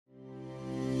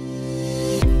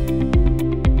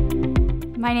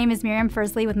My name is Myriam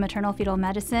Ferzli with Maternal Fetal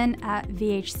Medicine at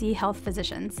VHC Health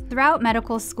Physicians. Throughout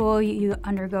medical school, you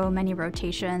undergo many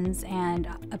rotations, and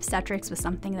obstetrics was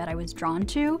something that I was drawn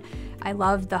to. I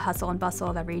loved the hustle and bustle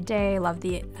of every day, loved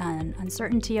the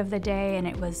uncertainty of the day, and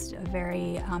it was a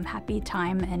very happy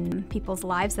time in people's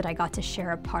lives that I got to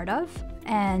share a part of.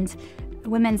 And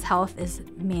women's health is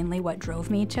mainly what drove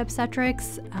me to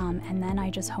obstetrics, and then I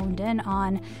just honed in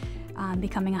on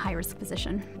becoming a high-risk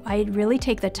physician. I really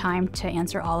take the time to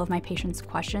answer all of my patients'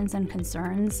 questions and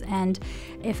concerns, and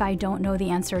if I don't know the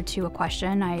answer to a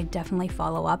question, I definitely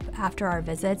follow up after our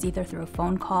visits, either through a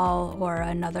phone call or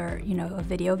another, a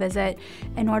video visit,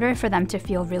 in order for them to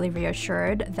feel really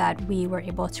reassured that we were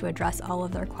able to address all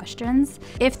of their questions.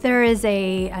 If there is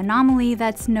an anomaly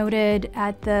that's noted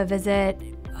at the visit,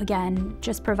 again,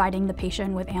 just providing the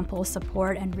patient with ample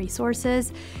support and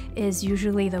resources is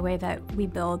usually the way that we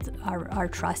build our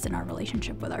trust and our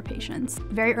relationship with our patients.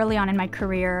 Very early on in my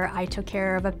career, I took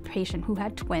care of a patient who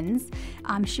had twins.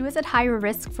 She was at higher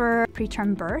risk for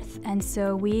preterm birth, and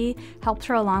so we helped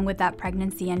her along with that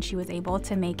pregnancy, and she was able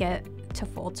to make it to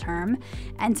full term.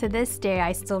 And to this day,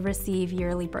 I still receive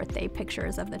yearly birthday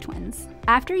pictures of the twins.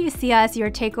 After you see us, your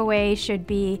takeaway should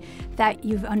be that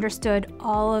you've understood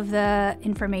all of the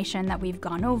information that we've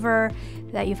gone over,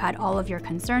 that you've had all of your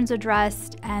concerns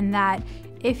addressed, and that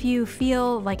if you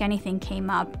feel like anything came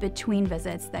up between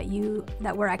visits that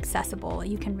we're accessible,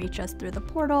 you can reach us through the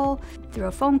portal, through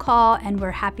a phone call, and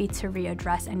we're happy to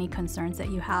readdress any concerns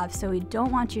that you have. So we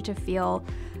don't want you to feel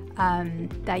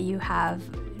that you have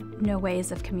no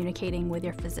ways of communicating with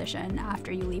your physician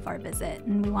after you leave our visit,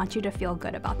 and we want you to feel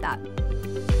good about that.